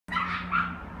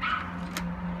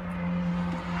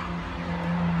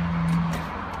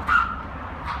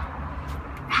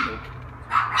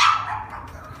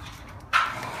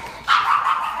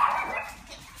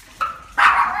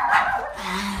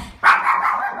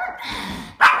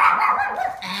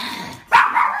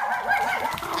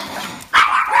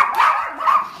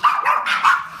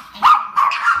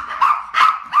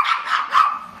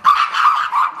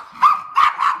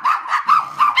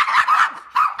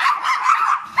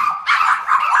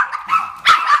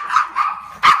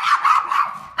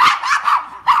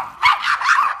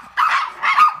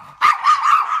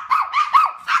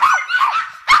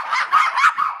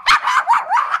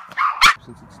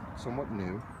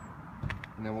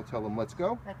we'll tell them, let's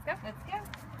go. Let's go. Let's go.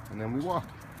 And then we walk.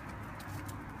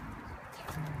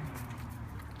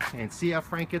 And see how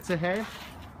Frank gets ahead?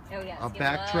 Oh, yes. I'll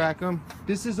backtrack him.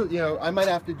 This is, you know, I might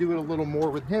have to do it a little more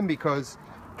with him because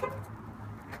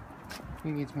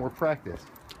he needs more practice.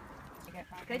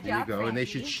 Good job, There you go. Frankie. And they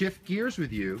should shift gears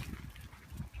with you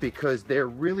because they're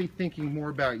really thinking more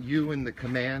about you and the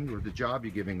command or the job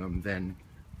you're giving them than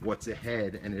what's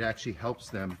ahead. And it actually helps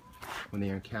them when they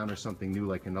encounter something new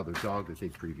like another dog that they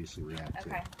previously react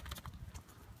Okay.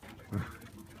 to.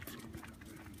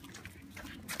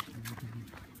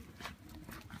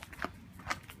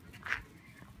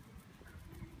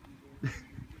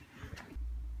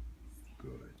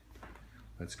 Good.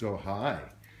 Let's go high.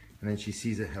 And then she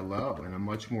sees a hello in a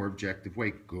much more objective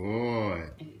way.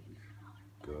 Good.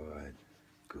 Good.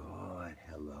 Good.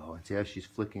 Hello. And see how she's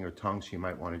flicking her tongue, so you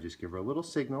might want to just give her a little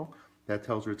signal. That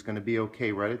tells her it's going to be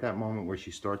okay right at that moment where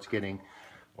she starts getting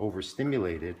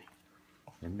overstimulated.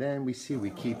 And then we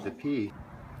keep the P.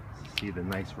 See the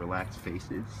nice relaxed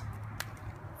faces.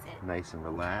 Nice and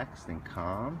relaxed and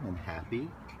calm and happy.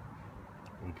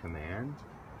 In command.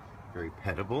 Very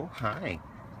pettable. Hi.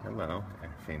 Hello.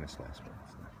 Famous last words.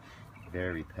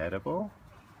 Very pettable.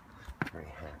 Very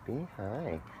happy.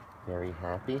 Hi. Very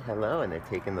happy. Hello. And they're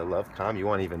taking the love calm. You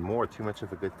want even more. Too much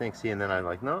of a good thing. See, and then I'm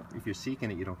like, no, if you're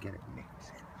seeking it, you don't get it. Mix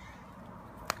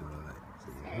it. Good.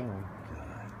 See, good.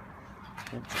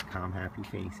 Calm, happy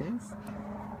faces.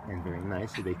 And very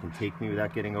nice, so they can take me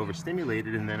without getting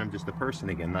overstimulated, and then I'm just a person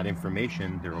again, not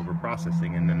information. They're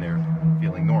over-processing, and then they're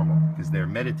feeling normal because they're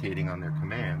meditating on their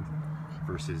command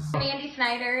versus... I'm Andy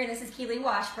Snyder, this is Keely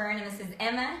Washburn, and this is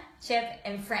Emma, Chip,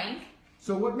 and Frank.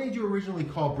 So what made you originally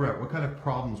call Brett? What kind of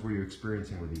problems were you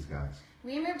experiencing with these guys?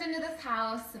 We moved into this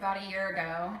house about a year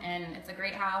ago, and it's a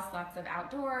great house, lots of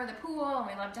outdoor, the pool, and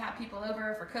we love to have people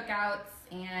over for cookouts,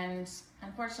 and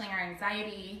unfortunately our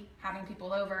anxiety having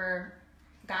people over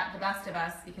got the best of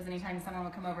us because anytime someone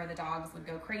would come over, the dogs would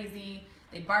go crazy.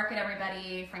 They'd bark at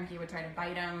everybody. Frankie would try to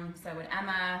bite them, so would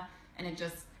Emma, and it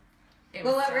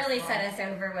was what really stressful. set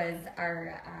us over was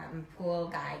our pool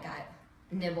guy got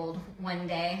nibbled one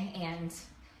day, and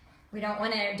we don't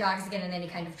want our dogs to get in any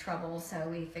kind of trouble, so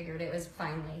we figured it was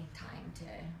finally time to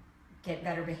get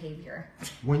better behavior.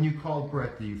 When you called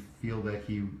Brett, do you feel that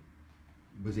he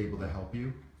was able to help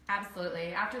you?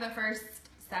 Absolutely. After the first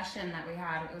session that we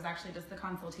had, it was actually just the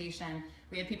consultation.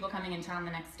 We had people coming in town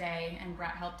the next day, and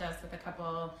Brett helped us with a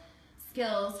couple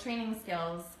skills, training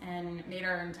skills, and made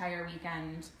our entire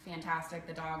weekend fantastic.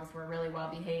 The dogs were really well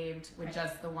behaved with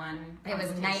just the one It was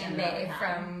night consultation and that we day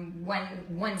had. from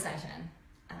one session,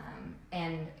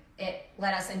 and it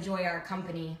let us enjoy our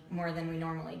company more than we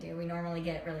normally do. We normally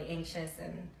get really anxious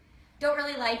and don't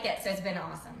really like it, so it's been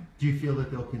awesome. Do you feel that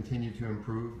they'll continue to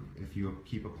improve if you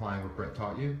keep applying what Brett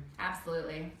taught you?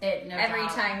 Absolutely. Every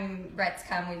time Brett's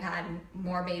come, we've had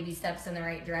more baby steps in the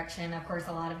right direction. Of course,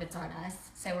 a lot of it's on us,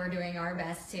 so we're doing our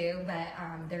best too, but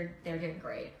they're doing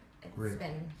great. It's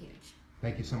been huge.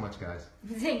 Thank you so much, guys.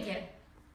 Thank you.